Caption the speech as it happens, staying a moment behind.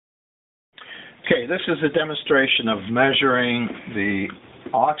Okay, this is a demonstration of measuring the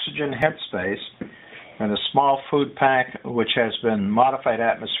oxygen headspace in a small food pack which has been modified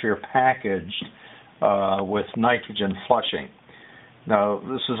atmosphere packaged with nitrogen flushing. Now,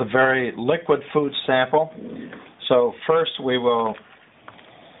 this is a very liquid food sample, so first we will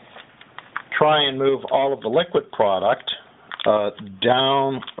try and move all of the liquid product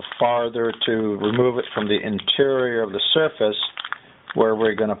down farther to remove it from the interior of the surface, where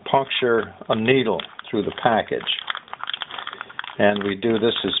we're going to puncture a needle through the package. And we do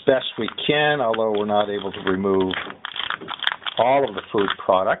this as best we can, although we're not able to remove all of the food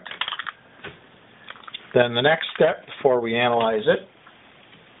product. Then the next step before we analyze it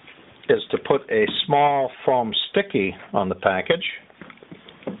is to put a small foam sticky on the package,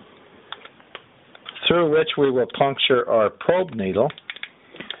 through which we will puncture our probe needle,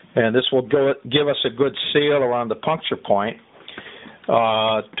 and this will give us a good seal around the puncture point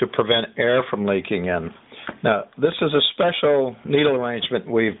to prevent air from leaking in. Now, this is a special needle arrangement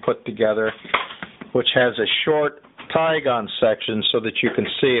we've put together which has a short tygon section so that you can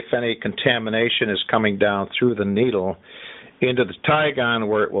see if any contamination is coming down through the needle into the tygon,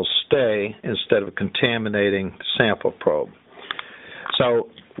 where it will stay instead of contaminating the sample probe. So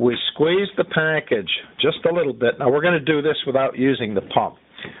we squeeze the package just a little bit. Now, we're going to do this without using the pump.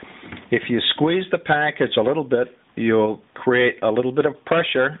 If you squeeze the package a little bit, you'll create a little bit of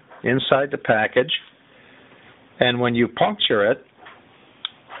pressure inside the package, and when you puncture it,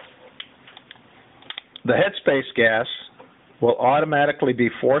 the headspace gas will automatically be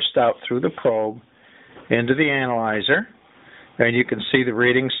forced out through the probe into the analyzer, and you can see the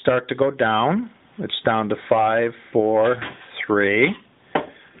readings start to go down. It's down to 5, 4, 3,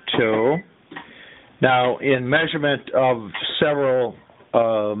 2. Now, in measurement of several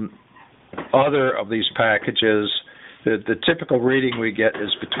other of these packages, the typical reading we get is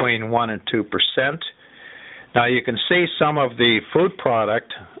between 1 and 2%. Now, you can see some of the food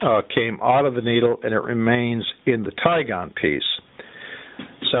product came out of the needle and it remains in the tygon piece.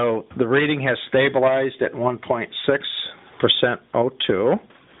 So the reading has stabilized at 1.6% O2.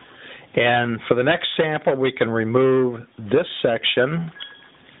 And for the next sample, we can remove this section,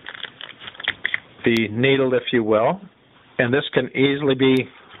 the needle, if you will, and this can easily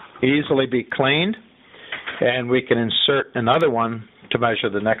be cleaned, and we can insert another one to measure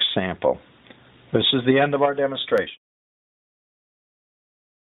the next sample. This is the end of our demonstration.